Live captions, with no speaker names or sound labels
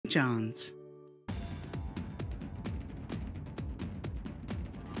Jones.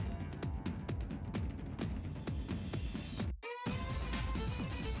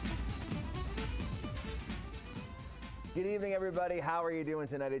 Good evening, everybody. How are you doing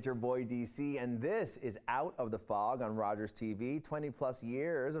tonight? It's your boy DC, and this is Out of the Fog on Rogers TV. 20 plus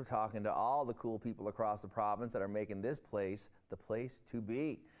years of talking to all the cool people across the province that are making this place the place to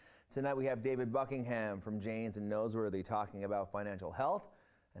be. Tonight we have David Buckingham from Janes and Noseworthy talking about financial health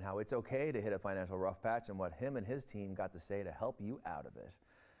and how it's okay to hit a financial rough patch and what him and his team got to say to help you out of it.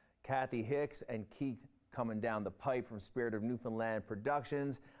 Kathy Hicks and Keith coming down the pipe from Spirit of Newfoundland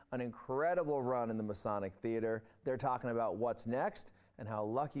Productions, an incredible run in the Masonic Theatre. They're talking about what's next and how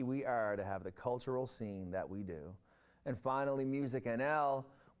lucky we are to have the cultural scene that we do. And finally, MusicNL,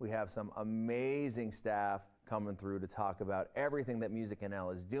 we have some amazing staff coming through to talk about everything that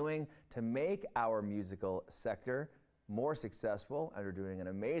MusicNL is doing to make our musical sector more successful, and they're doing an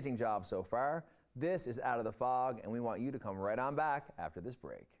amazing job so far. This is Out of the Fog, and we want you to come right on back after this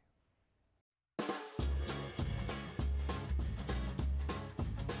break.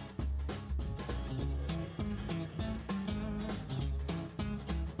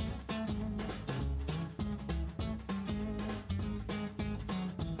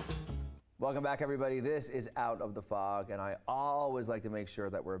 Welcome back, everybody. This is Out of the Fog, and I always like to make sure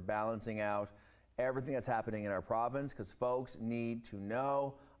that we're balancing out everything that's happening in our province because folks need to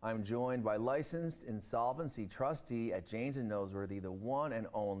know. I'm joined by licensed insolvency trustee at Janes and Noseworthy, the one and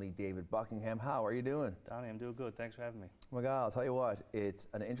only David Buckingham. How are you doing? Donnie, I'm doing good. Thanks for having me. Oh my God, I'll tell you what, it's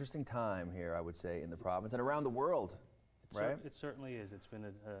an interesting time here, I would say, in the province and around the world, right? It certainly is. It's been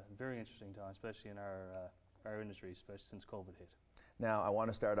a very interesting time, especially in our industry, especially since COVID hit. Now, I want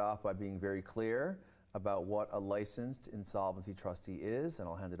to start off by being very clear about what a licensed insolvency trustee is, and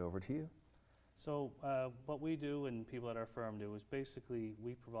I'll hand it over to you. So what we do and people at our firm do is basically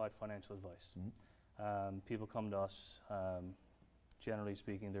we provide financial advice. Mm-hmm. People come to us, generally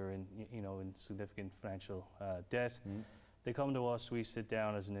speaking, they're in significant financial debt. Mm-hmm. They come to us, we sit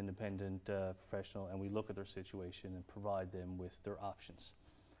down as an independent professional, and we look at their situation and provide them with their options.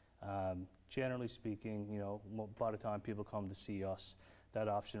 Generally speaking, by the time people come to see us, that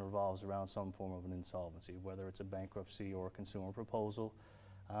option revolves around some form of an insolvency, whether it's a bankruptcy or a consumer proposal.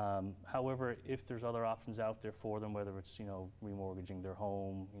 However, if there's other options out there for them, whether it's remortgaging their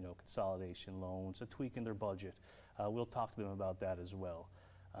home, consolidation loans, a tweak in their budget, we'll talk to them about that as well.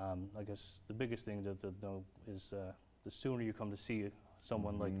 I guess the biggest thing to know is the sooner you come to see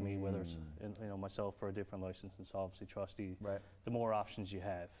someone like me, whether it's myself or a different licensed insolvency trustee, right, the more options you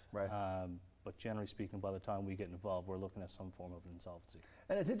have. Right. But generally speaking, by the time we get involved, we're looking at some form of an insolvency.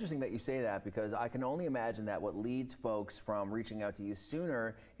 And it's interesting that you say that because I can only imagine that what leads folks from reaching out to you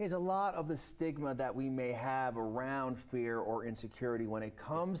sooner is a lot of the stigma that we may have around fear or insecurity when it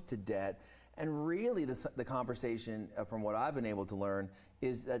comes to debt. And really the conversation, from what I've been able to learn,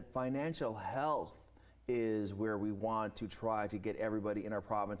 is that financial health is where we want to try to get everybody in our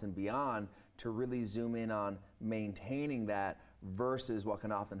province and beyond to really zoom in on maintaining that versus what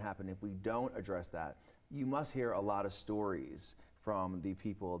can often happen if we don't address that. You must hear a lot of stories from the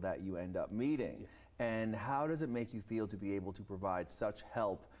people that you end up meeting. Yeah. And how does it make you feel to be able to provide such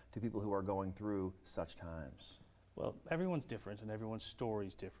help to people who are going through such times? Well, everyone's different and everyone's story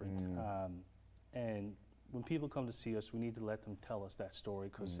is different. And when people come to see us, we need to let them tell us that story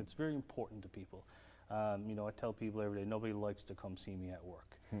because it's very important to people. I tell people every day, nobody likes to come see me at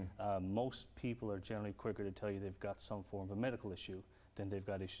work. Most people are generally quicker to tell you they've got some form of a medical issue than they've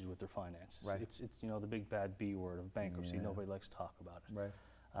got issues with their finances. Right. It's the big bad B word of bankruptcy. Yeah. Nobody likes to talk about it.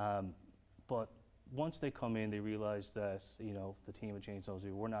 Right. But once they come in, they realize that the team at Janes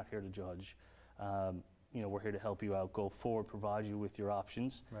Noseworthy, we're not here to judge. We're here to help you out, go forward, provide you with your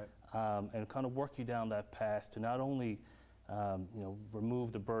options, right, and kind of work you down that path to not only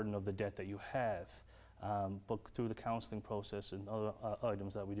remove the burden of the debt that you have, but through the counseling process and other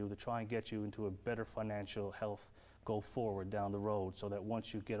items that we do to try and get you into a better financial health go forward down the road so that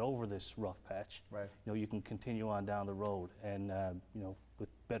once you get over this rough patch, right, you can continue on down the road and with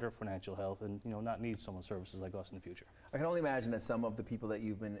better financial health and not need someone's services like us in the future. I can only imagine that some of the people that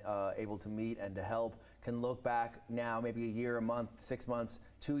you've been able to meet and to help can look back now maybe a year, a month, 6 months,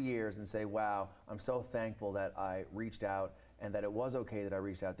 2 years and say, wow, I'm so thankful that I reached out and that it was okay that I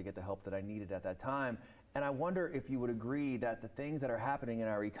reached out to get the help that I needed at that time. And I wonder if you would agree that the things that are happening in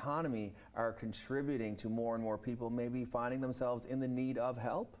our economy are contributing to more and more people maybe finding themselves in the need of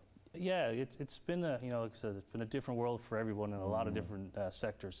help? Yeah, it's been like I said, it's been a different world for everyone in a lot of different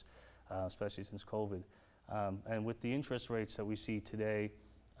sectors, especially since COVID. And with the interest rates that we see today,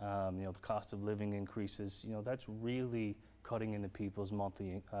 the cost of living increases, that's really cutting into people's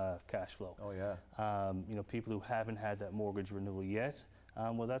monthly cash flow. Oh yeah. You know, people who haven't had that mortgage renewal yet,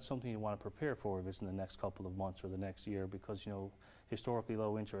 well, that's something you want to prepare for if it's in the next couple of months or the next year, because, you know, historically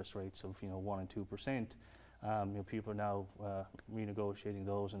low interest rates of, you know, 1 and 2%, you know, people are now renegotiating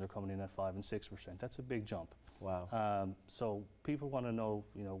those, and they're coming in at 5 and 6%. That's a big jump. Wow. So people want to know,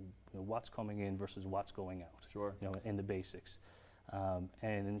 you know, what's coming in versus what's going out. Sure. You know, in the basics.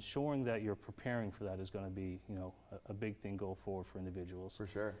 And ensuring that you're preparing for that is going to be, you know, a big thing go forward for individuals. For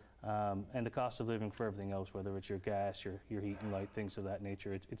sure. And the cost of living for everything else, whether it's your gas, your heat and light, things of that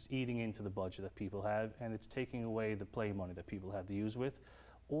nature, it's eating into the budget that people have, and it's taking away the play money that people have to use with,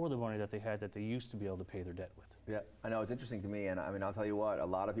 or the money that they had that they used to be able to pay their debt with. Yeah, I know, it's interesting to me, and I mean, I'll tell you what, a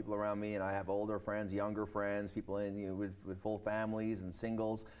lot of people around me, and I have older friends, younger friends, people in, you know, with full families and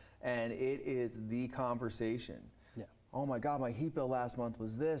singles, and it is the conversation. Yeah. Oh my God, my heat bill last month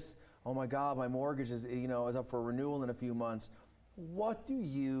was this. Oh my God, my mortgage is, you know, is up for renewal in a few months. What do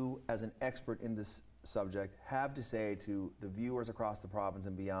you, as an expert in this subject, have to say to the viewers across the province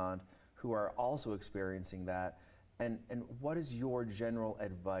and beyond who are also experiencing that? And what is your general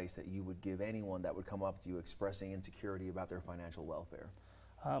advice that you would give anyone that would come up to you expressing insecurity about their financial welfare?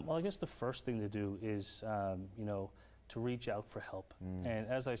 Well, I guess the first thing to do is, you know, to reach out for help. And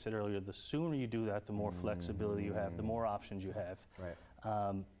as I said earlier, the sooner you do that, the more flexibility you have, the more options you have.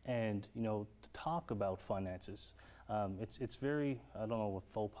 Right. And, you know, to talk about finances, it's very, I don't know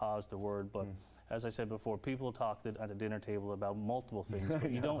if faux pas is the word, but as I said before, people talk at the dinner table about multiple things, but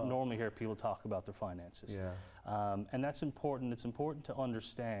you don't normally hear people talk about their finances. Yeah. And that's important. It's important to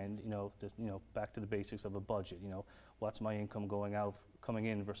understand, you know, back to the basics of a budget. You know, what's my income coming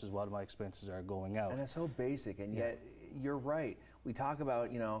in versus what my expenses are going out. And it's so basic, and yet you're right. We talk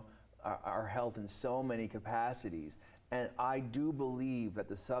about, you know, our health in so many capacities, and I do believe that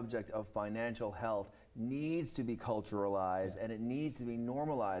the subject of financial health needs to be culturalized, and it needs to be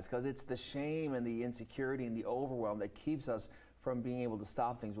normalized, because it's the shame and the insecurity and the overwhelm that keeps us from being able to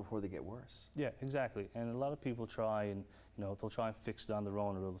stop things before they get worse. Yeah, exactly. And a lot of people try and, you know, they'll try and fix it on their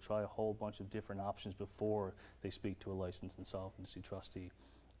own, or they'll try a whole bunch of different options before they speak to a licensed insolvency trustee.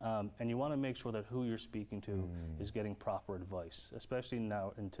 And you want to make sure that who you're speaking to is getting proper advice, especially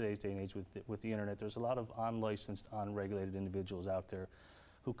now in today's day and age with the internet. There's a lot of unlicensed, unregulated individuals out there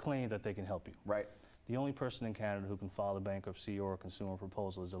who claim that they can help you. Right. The only person in Canada who can file a bankruptcy or a consumer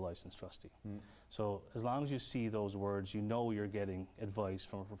proposal is a licensed trustee. So as long as you see those words, you know you're getting advice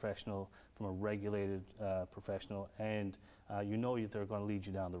from a professional, from a regulated professional, and you know that they're going to lead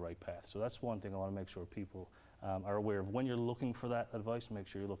you down the right path. So that's one thing I want to make sure people are aware of. When you're looking for that advice, make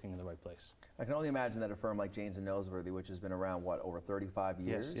sure you're looking in the right place. I can only imagine that a firm like Janes & Noseworthy, which has been around, what, over 35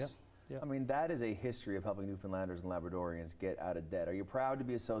 years? Yes, yeah. I mean, that is a history of helping Newfoundlanders and Labradorians get out of debt. Are you proud to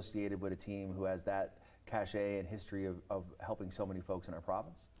be associated with a team who has that cachet and history of helping so many folks in our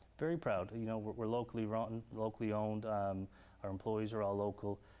province? Very proud. You know, we're locally run, locally owned. Our employees are all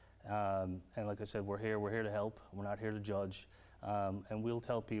local. And like I said, we're here to help. We're not here to judge. And we'll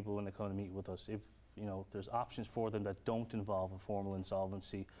tell people when they come to meet with us, if you know there's options for them that don't involve a formal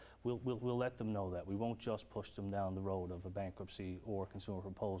insolvency, we'll let them know that. We won't just push them down the road of a bankruptcy or a consumer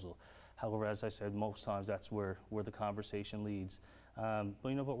proposal. However, as I said, most times that's where the conversation leads. But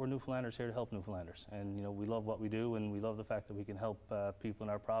you know, we're Newfoundlanders here to help Newfoundlanders, and you know, we love what we do, and we love the fact that we can help people in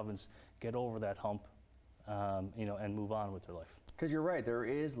our province get over that hump, you know, and move on with their life. Because you're right, there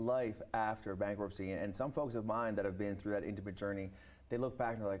is life after bankruptcy, and some folks of mine that have been through that intimate journey, they look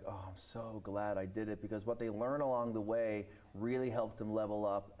back and they're like, oh, I'm so glad I did it, because what they learn along the way really helps them level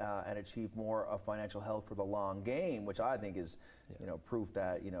up and achieve more of financial health for the long game, which I think is, you know, proof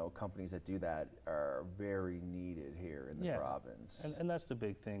that, you know, companies that do that are very needed here in the province. And that's the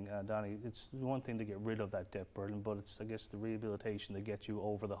big thing, Donnie. It's one thing to get rid of that debt burden, but it's, I guess, the rehabilitation to get you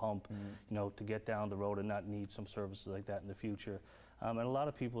over the hump, you know, to get down the road and not need some services like that in the future. And a lot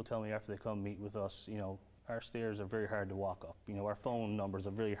of people tell me after they come meet with us, you know, our stairs are very hard to walk up. You know, our phone number's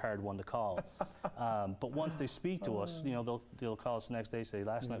a really hard one to call. But once they speak to us, you know, they'll call us the next day, say,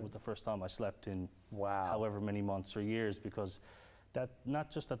 last night was the first time I slept in however many months or years, because that, not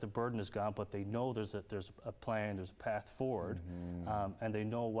just that the burden is gone, but they know there's a plan, there's a path forward, and they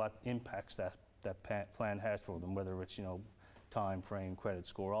know what impacts that plan has for them, whether it's, you know, time frame, credit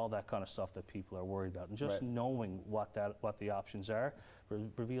score, all that kind of stuff that people are worried about. And just knowing what the options are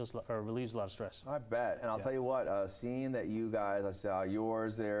relieves a lot of stress. I bet. And I'll tell you what, seeing that you guys, I saw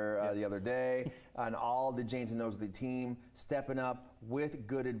yours there the other day, and all the Janes & Noseworthy team stepping up with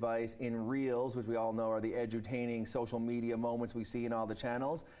good advice in reels, which we all know are the edutaining social media moments we see in all the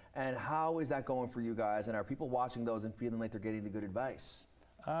channels. And how is that going for you guys? And are people watching those and feeling like they're getting the good advice?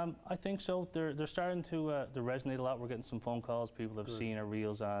 I think so. They're starting to resonate a lot. We're getting some phone calls. People have seen our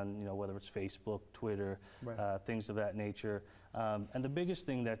reels on, you know, whether it's Facebook, Twitter, things of that nature. And the biggest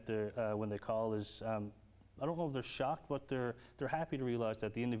thing that they're when they call is, I don't know if they're shocked, but they're happy to realize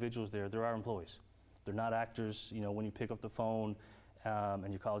that the individuals there, they're our employees. They're not actors. You know, when you pick up the phone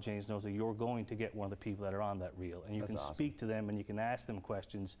and you call James knows that you're going to get one of the people that are on that reel, and you can speak to them and you can ask them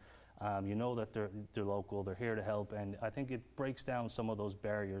questions. You know that they're local, they're here to help, and I think it breaks down some of those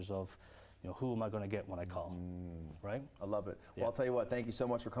barriers of, you know, who am I going to get when I call, right? I love it. Well, I'll tell you what, thank you so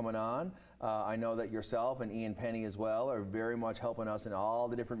much for coming on. I know that yourself and Ian Penny as well are very much helping us in all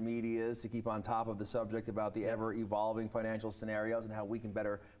the different medias to keep on top of the subject about the ever-evolving financial scenarios and how we can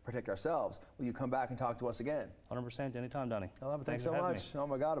better protect ourselves. Will you come back and talk to us again? 100%, anytime, Donnie. I love it. Thanks so much. Oh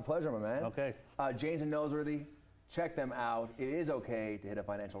my God, a pleasure, my man. Okay. James and Noseworthy, check them out. It is okay to hit a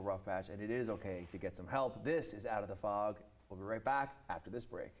financial rough patch, and it is okay to get some help. This is Out of the Fog. We'll be right back after this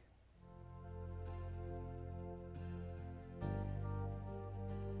break.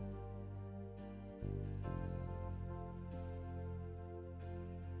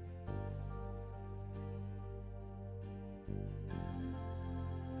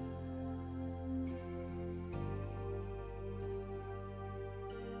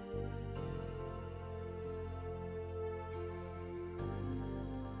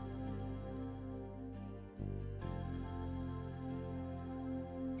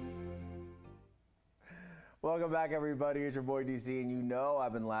 Welcome back, everybody. It's your boy DC, and you know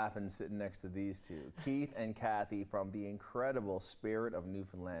I've been laughing sitting next to these two, Keith and Kathy from the incredible Spirit of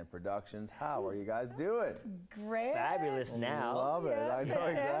Newfoundland Productions. How are you guys doing? Great. Fabulous now. Love it. Yeah, I know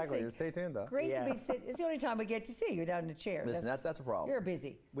fantastic. exactly. Stay tuned, though. Great to be sitting. It's the only time we get to see you down in the chair. Listen, that's a problem. You're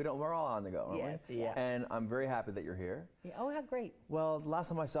busy. We're all on the go, aren't Yes. we? Yeah. And I'm very happy that you're here. Yeah. Oh, how great. Well, the last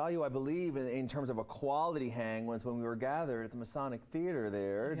time I saw you, I believe, in terms of a quality hang, was when we were gathered at the Masonic Theater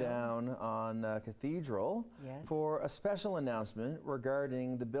there down on Cathedral for a special announcement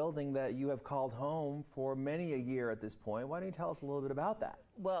regarding the building that you have called home for many a year at this point. Why don't you tell us a little bit about that?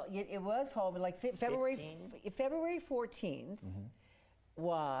 Well, it was home, like February 14th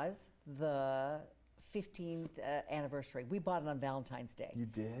was the 15th anniversary. We bought it on Valentine's Day. You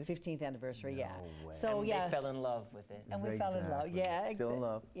did? 15th anniversary, No way. So and they fell in love with it. And we fell in love, yeah. Still in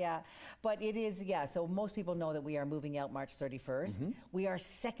love. Yeah, but it is, so most people know that we are moving out March 31st. We are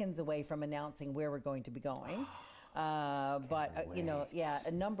seconds away from announcing where we're going to be going. But you know,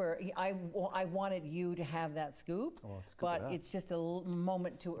 a number. I wanted you to have that scoop, but it's just a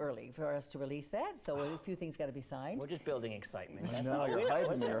moment too early for us to release that. So a few things got to be signed. We're just building excitement. No, you're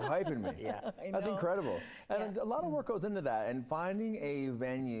hyping me. You're hyping me. Yeah, that's incredible. And a lot of work goes into that. And finding a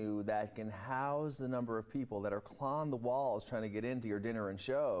venue that can house the number of people that are clawing the walls trying to get into your dinner and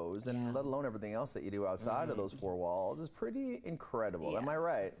shows, and let alone everything else that you do outside of those four walls, is pretty incredible. Am I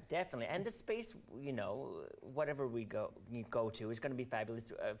right? Definitely. And the space, you know, whatever we go to is going to be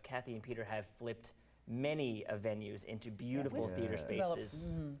fabulous. Kathy and Peter have flipped many venues into beautiful theater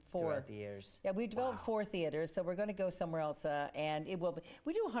spaces throughout the years. Yeah, we've developed 4 theaters, so we're going to go somewhere else, and it will be.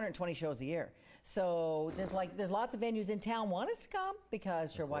 We do 120 shows a year, so there's lots of venues in town want us to come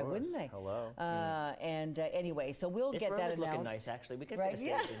because why wouldn't they? Hello. And anyway, so we'll this get room that is announced. looking nice, actually. We could Right,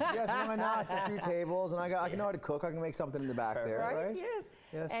 fit a stage in. Yes, why not? A few tables, and I know how to cook. I can make something in the back there, right? Yes.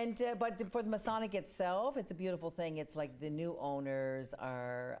 Yes. And but for the Masonic itself, it's a beautiful thing. It's like the new owners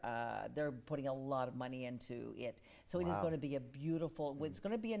are they're putting a lot of money into it, so it is going to be a beautiful. It's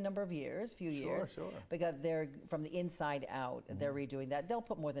going to be a number of years, few years, because they're from the inside out. They're redoing that. They'll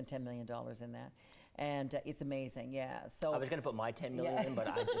put more than $10 million in that. And it's amazing, So I was going to put my 10 million in, but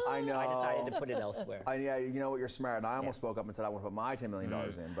I know. decided to put it elsewhere. You know what? You're smart. And I almost spoke up and said I want to put my $10 million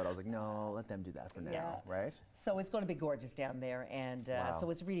in, but I was like, no, let them do that for now, right? So it's going to be gorgeous down there, and so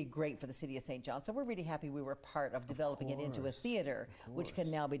it's really great for the city of St. John. So we're really happy we were part of developing it into a theater, which can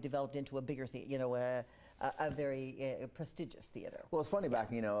now be developed into a bigger theater, you know, a very prestigious theater. Well, it's funny,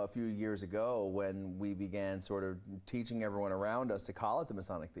 back, you know, a few years ago when we began sort of teaching everyone around us to call it the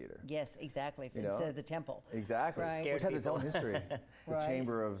Masonic Theater. Yes, exactly, instead of the temple. Exactly, which has its own history. The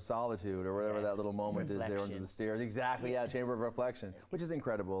Chamber of Solitude, or whatever that little moment is there under the stairs. Exactly, Chamber of Reflection, which is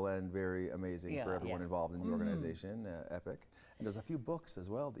incredible and very amazing for everyone involved in the organization, epic. And there's a few books as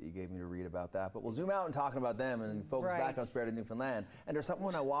well that you gave me to read about that, but we'll zoom out and talking about them and focus back on Spirit of Newfoundland. And there's something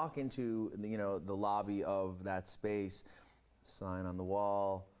when I walk into, you know, the lobby of that space, sign on the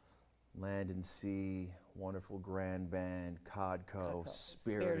wall, land and sea, wonderful grand band, Codco,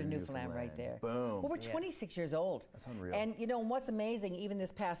 Spirit of Newfoundland. Right there. Boom. Well, we're 26 years old. That's unreal. And you know what's amazing, even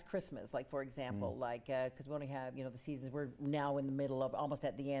this past Christmas, like for example, like because we only have, you know, the seasons, we're now in the middle of, almost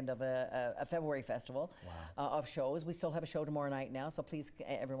at the end of a February festival of shows. We still have a show tomorrow night now, so please,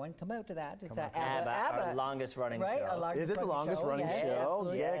 everyone, come out to that. It's ABBA, our longest running right? show. Our Is it the longest running show?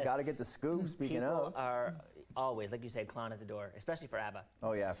 Yes. Yeah, got to get the scoop, speaking People of. are always, like you said, clawing at the door, especially for ABBA.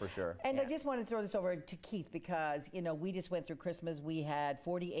 Oh yeah, for sure. And I just want to throw this over to Keith because, you know, we just went through Christmas. We had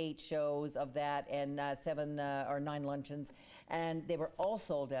 48 shows of that and 7 or 9 luncheons, and they were all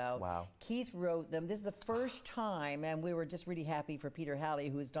sold out. Wow. Keith wrote them. This is the first time, and we were just really happy for Peter Halley,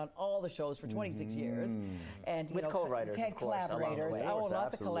 who has done all the shows for 26 years. And With co-writers, of course, along the collaborators. way. Oh, Of course,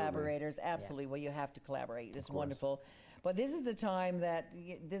 lots absolutely. of collaborators. Absolutely. Well, you have to collaborate. It's wonderful. But this is the time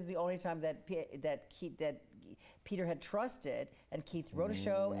this is the only time that Peter had trusted, and Keith wrote a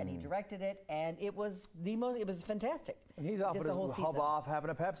show and he directed it, and it was fantastic. And he's off Just with the whole his hub season. off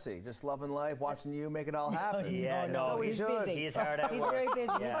having a Pepsi, just loving life, watching you make it all happen. Yeah, no, he's should. busy. He's hard at He's work. very busy. He's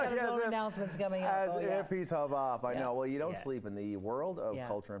got his As own if- announcements coming up. As if he's hub off. I know. Well, you don't Yeah. sleep in the world of Yeah.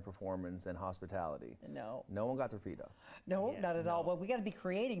 culture and performance and hospitality. No. No one got their feet up. No, Yeah, not at all. Well, we got to be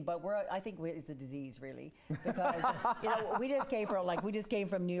creating, but I think it's a disease, really, because you know we just came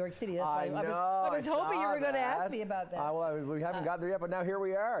from New York City. That's why I was hoping you were going to ask me about that. Well, we haven't got there yet, but now here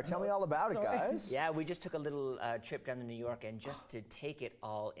we are. Tell me all about it, Sorry. guys. Yeah, we just took a little trip down to New York, and just to take it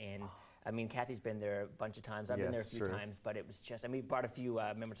all in. I mean, Kathy's been there a bunch of times. I've been there a Yes, few true. times, but it was just, and we brought a few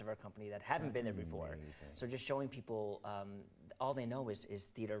members of our company that haven't been there before. amazing. So just showing people, all they know is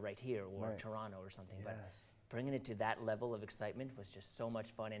theater right here or Right. Toronto or something. But Yes. bringing it to that level of excitement was just so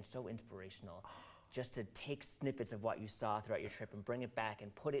much fun and so inspirational. Just to take snippets of what you saw throughout your trip and bring it back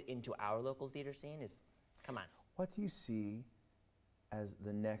and put it into our local theater scene is, come on. What do you see as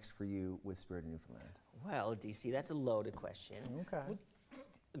the next for you with Spirit of Newfoundland? Well, DC, that's a loaded question. Okay.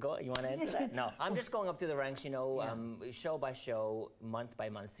 Go. You want to answer that? No, I'm just going up through the ranks, you know, show by show, month by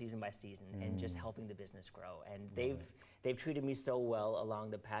month, season by season, and just helping the business grow. And they've treated me so well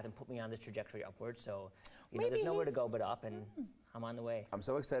along the path and put me on this trajectory upward. So, you know, there's nowhere to go but up, and I'm on the way. I'm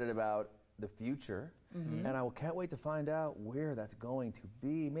so excited about the future, and I can't wait to find out where that's going to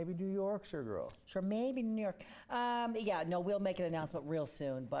be. Maybe New York, sure, girl. Sure, maybe New York. Yeah, no, we'll make an announcement real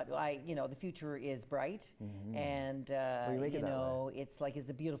soon. But you know, the future is bright, and you make it you that know, it's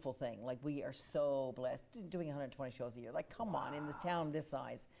a beautiful thing. Like we are so blessed doing 120 shows a year. Like, come on, in this town this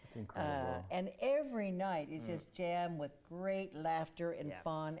size. It's incredible. And every night is just jammed with great laughter and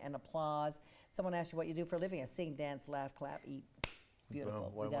fun and applause. Someone asks you what you do for a living. I sing, dance, laugh, clap, eat.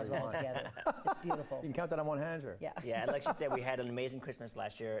 Beautiful. Boom. We got it all together. It's beautiful. You can count that on one hand, sure. Yeah. Yeah, and like she said, we had an amazing Christmas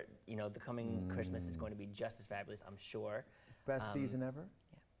last year. You know, the coming Christmas is going to be just as fabulous, I'm sure. Best season ever?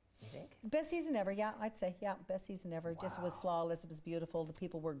 You think? Best season ever, yeah, I'd say, yeah, best season ever. Just it was flawless, it was beautiful, the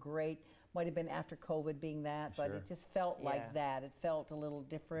people were great. Might have been after COVID being that, but Sure. it just felt like Yeah. that. It felt a little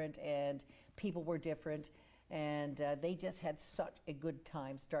different, and people were different, and they just had such a good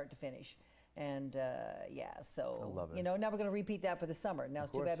time, start to finish. And yeah, so I love it. you know, now we're going to repeat that for the summer. Now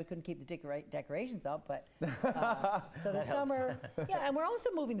it's too course. bad we couldn't keep the decorations up, but so the summer, yeah. And we're also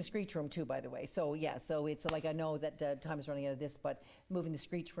moving the screech room too, by the way. So yeah, so it's like I know that time is running out of this, but moving the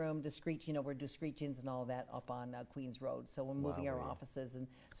screech room, you know, we're doing screech-ins and all that up on Queens Road. So we're moving our offices, and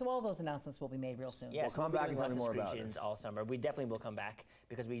so all those announcements will be made real soon. Yeah, so come we'll back be and doing tell me lots more of about screech-ins all summer. We definitely will come back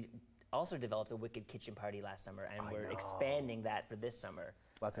because we also developed a wicked kitchen party last summer, and we're expanding that for this summer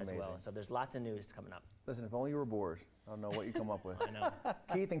That's as well. amazing. So there's lots of news coming up. Listen, if only you were bored. I don't know what you come up with. I know.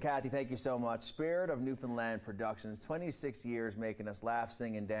 Keith and Kathy, thank you so much. Spirit of Newfoundland Productions, 26 years making us laugh,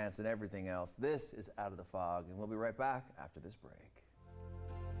 sing, and dance, and everything else. This is Out of the Fog, and we'll be right back after this break.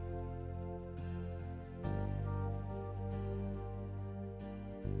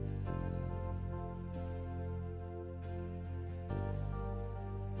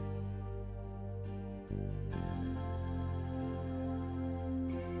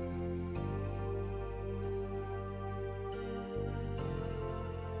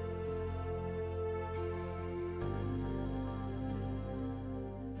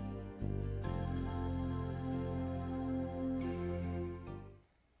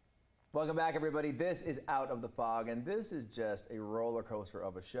 Welcome back, everybody. This is Out of the Fog, and this is just a roller coaster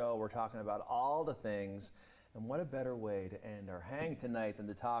of a show. We're talking about all the things, and what a better way to end our hang tonight than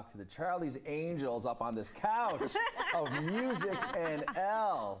to talk to the Charlie's Angels up on this couch of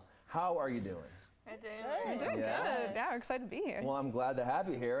MusicNL. How are you doing? We're doing good. Yeah, we're excited to be here. Well, I'm glad to have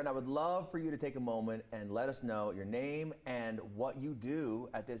you here, and I would love for you to take a moment and let us know your name and what you do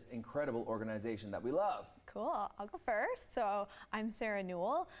at this incredible organization that we love. Cool. I'll go first. So I'm Sarah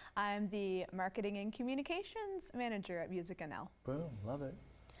Newell. I'm the Marketing and Communications Manager at MusicNL. Boom, love it.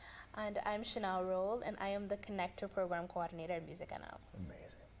 And I'm Rolle, and I am the Connector Program Coordinator at MusicNL.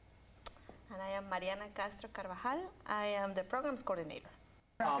 Amazing. And I am Mariana Castro Carvajal. I am the Programs Coordinator.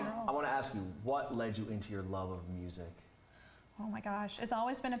 I want to ask you, what led you into your love of music? Oh my gosh, it's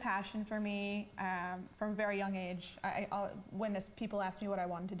always been a passion for me from a very young age. When people asked me what I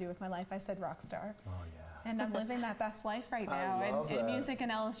wanted to do with my life, I said rock star. Oh yeah. And I'm living that best life right now. And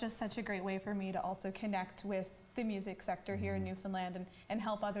MusicNL is just such a great way for me to also connect with the music sector here in Newfoundland and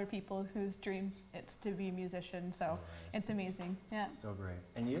help other people whose dreams it's to be a musician. So it's amazing. Yeah. So great.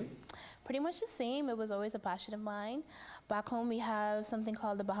 And you? Pretty much the same. It was always a passion of mine. Back home we have something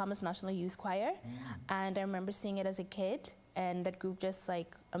called the Bahamas National Youth Choir, and I remember seeing it as a kid, and that group just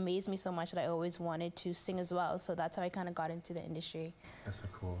like amazed me so much that I always wanted to sing as well. So that's how I kind of got into the industry. That's so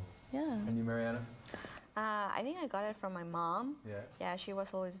cool. Yeah. And you, Mariana? I think I got it from my mom. Yeah. Yeah, she was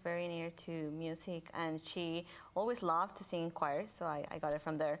always very near to music, and she always loved to sing in choirs, so I got it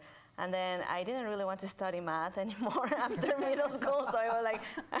from there. And then I didn't really want to study math anymore after middle school, so I was like,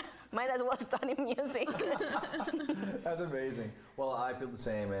 might as well study music. That's amazing. Well, I feel the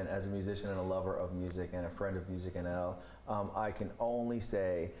same, and as a musician and a lover of music and a friend of MusicNL, I can only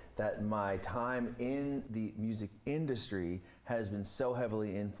say that my time in the music industry has been so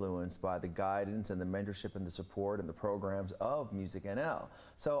heavily influenced by the guidance and the mentorship and the support and the programs of MusicNL.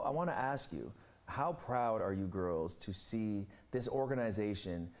 So I want to ask you, how proud are you girls to see this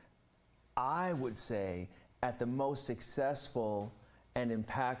organization, I would say, at the most successful and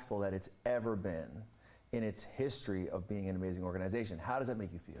impactful that it's ever been in its history of being an amazing organization? How does that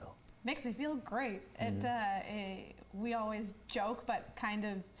make you feel? Makes me feel great. We always joke, but kind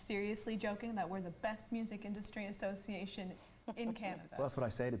of seriously joking, that we're the best music industry association in Canada. Well, that's what I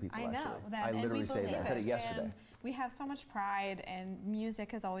say to people, I know actually. that, I literally say that. I said it yesterday. And we have so much pride, and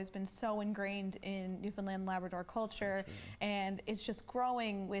music has always been so ingrained in Newfoundland Labrador culture, and it's just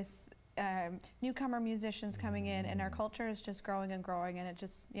growing with newcomer musicians coming in, and our culture is just growing and growing, and it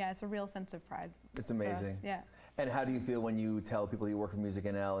just, it's a real sense of pride. It's amazing. Yeah. And how do you feel when you tell people you work with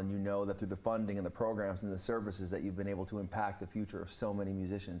MusicNL and you know that through the funding and the programs and the services that you've been able to impact the future of so many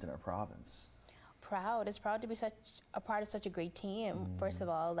musicians in our province? Proud. It's proud to be such a part of such a great team. First of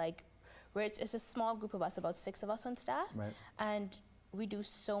all, like, it's a small group of us, about 6 of us on staff, and we do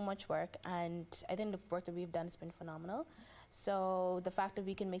so much work, and I think the work that we've done has been phenomenal. So the fact that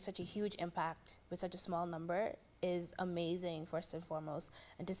we can make such a huge impact with such a small number is amazing, first and foremost.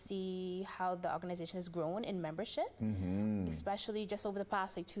 And to see how the organization has grown in membership, especially just over the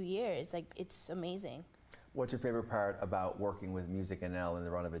past 2 years, like, it's amazing. What's your favorite part about working with MusicNL in the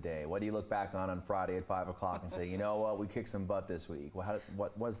run of a day? What do you look back on Friday at 5 o'clock and say, you know what, we kicked some butt this week? Well,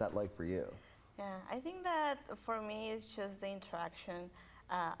 what was that like for you? Yeah, I think that for me it's just the interaction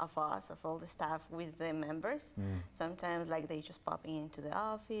of us, of all the staff with the members. Sometimes like they just pop into the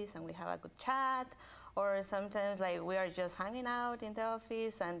office and we have a good chat, or sometimes like we are just hanging out in the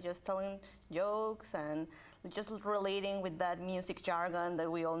office and just telling jokes and just relating with that music jargon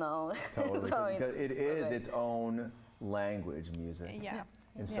that we all know. Totally, So because it is its own language, music,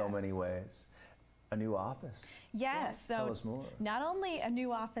 in so many ways. A new office. Yes, so tell us more. Not only a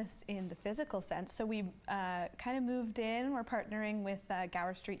new office in the physical sense, so we kind of moved in, we're partnering with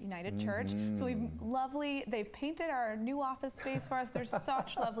Gower Street United Church. So they've painted our new office space for us. They're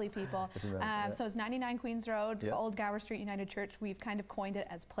such lovely people. So it's 99 Queens Road, Old Gower Street United Church. We've kind of coined it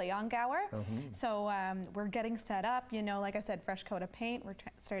as Play on Gower. So we're getting set up, you know, like I said, fresh coat of paint. We're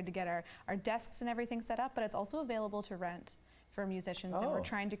starting to get our desks and everything set up, but it's also available to rent for musicians, and we're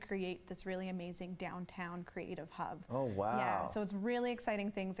trying to create this really amazing downtown creative hub. Oh, wow. Yeah, so it's really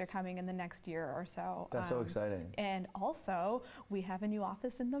exciting things are coming in the next year or so. That's so exciting. And also, we have a new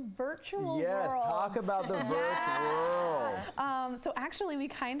office in the virtual world. Yes, talk about the virtual world. So actually, we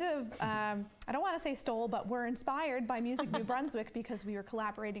kind of, I don't want to say stole, but we're inspired by Music New Brunswick because we were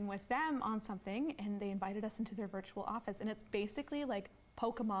collaborating with them on something, and they invited us into their virtual office. And it's basically like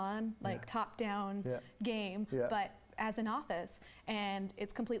Pokemon, like top-down game, but as an office, and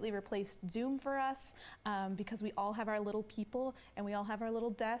it's completely replaced Zoom for us because we all have our little people and we all have our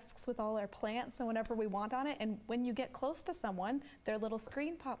little desks with all our plants and whatever we want on it, and when you get close to someone, their little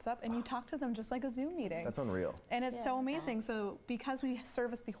screen pops up and you talk to them just like a Zoom meeting. That's unreal. And it's so amazing. So because we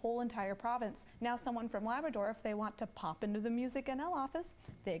service the whole entire province, now someone from Labrador, if they want to pop into the MusicNL office,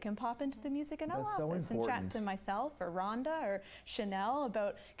 they can pop into the MusicNL office and chat to myself or Rhonda or Chanel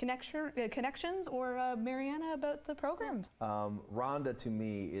about connections, or Mariana about the programs. Rhonda, to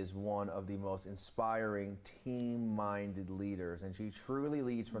me, is one of the most inspiring team-minded leaders, and she truly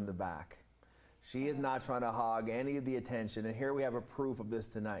leads from the back. She is not trying to hog any of the attention, and here we have a proof of this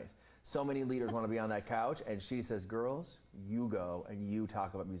tonight. So many leaders want to be on that couch, and she says, girls, you go and you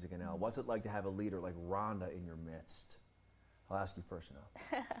talk about MusicNL. What's it like to have a leader like Rhonda in your midst? I'll ask you first,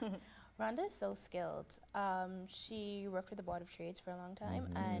 Chanel. Rhonda is so skilled. She worked with the Board of Trades for a long time,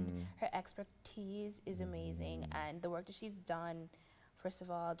 and her expertise is amazing. And the work that she's done, first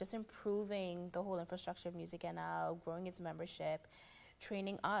of all, just improving the whole infrastructure of MusicNL, growing its membership,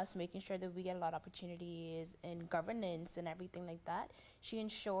 training us, making sure that we get a lot of opportunities in governance and everything like that. She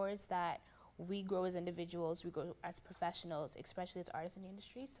ensures that we grow as individuals, we grow as professionals, especially as artists in the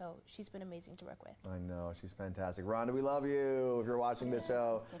industry. So she's been amazing to work with. I know, she's fantastic. Rhonda, we love you if you're watching this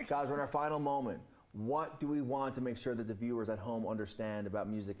show. Guys, we're in our final moment. What do we want to make sure that the viewers at home understand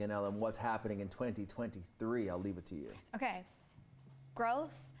about MusicNL and what's happening in 2023? I'll leave it to you. Okay,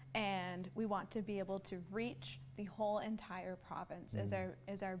 growth, and we want to be able to reach the whole entire province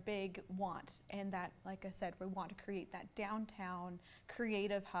is our big want. And that, like I said, we want to create that downtown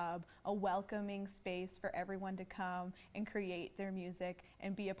creative hub, a welcoming space for everyone to come and create their music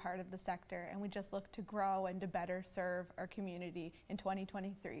and be a part of the sector. And we just look to grow and to better serve our community in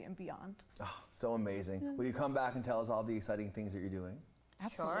 2023 and beyond. Oh, so amazing. Will you come back and tell us all the exciting things that you're doing?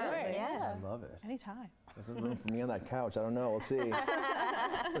 Absolutely. Sure, yeah. I love it. Anytime. There's room for me on that couch. I don't know. We'll see.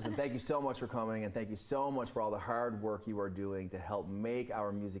 Listen, thank you so much for coming, and thank you so much for all the hard work you are doing to help make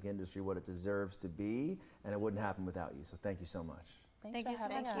our music industry what it deserves to be, and it wouldn't happen without you. So thank you so much. Thanks for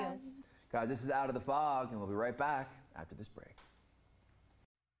having us. Guys, this is Out of the Fog, and we'll be right back after this break.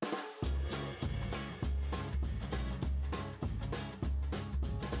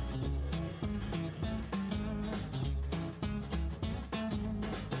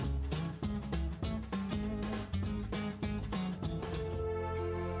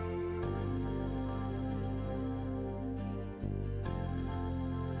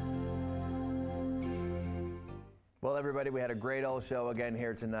 Well, everybody, we had a great old show again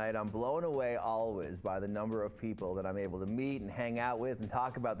here tonight. I'm blown away always by the number of people that I'm able to meet and hang out with and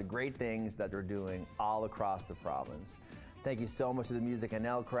talk about the great things that they're doing all across the province. Thank you so much to the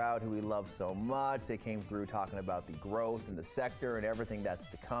MusicNL crowd, who we love so much. They came through talking about the growth in the sector and everything that's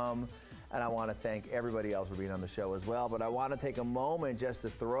to come. And I want to thank everybody else for being on the show as well. But I want to take a moment just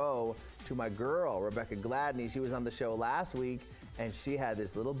to throw to my girl, Rebecca Gladney. She was on the show last week, and she had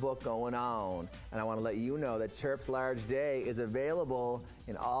this little book going on. And I want to let you know that Chirp's Large Day is available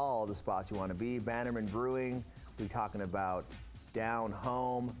in all the spots you want to be. Bannerman Brewing, we're talking about down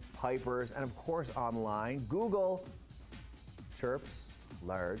home, Pipers, and of course online. Google Chirp's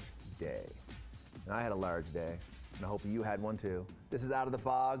Large Day. And I had a large day, and I hope you had one too. This is Out of the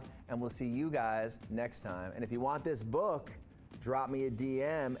Fog, and we'll see you guys next time. And if you want this book, drop me a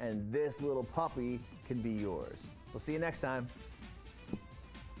DM, and this little puppy can be yours. We'll see you next time.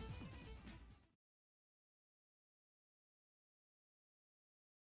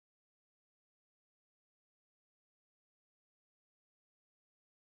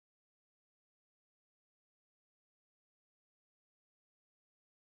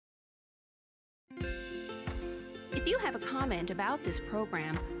 If you have a comment about this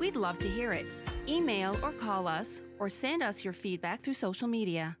program, we'd love to hear it. Email or call us, or send us your feedback through social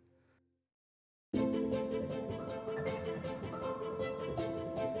media.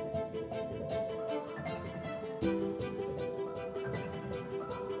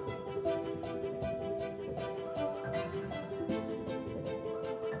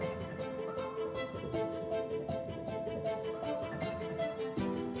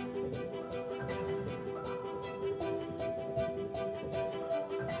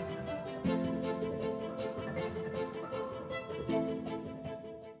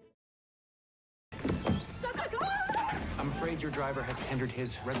 Your driver has tendered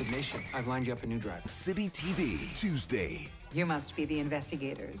his resignation. I've lined you up a new driver. City TV, Tuesday. You must be the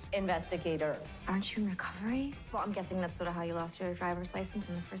investigators. Investigator. Aren't you in recovery? Well, I'm guessing that's sort of how you lost your driver's license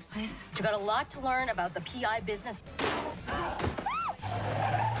in the first place. You got a lot to learn about the PI business.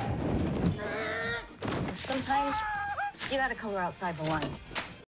 Sometimes you gotta color outside the lines.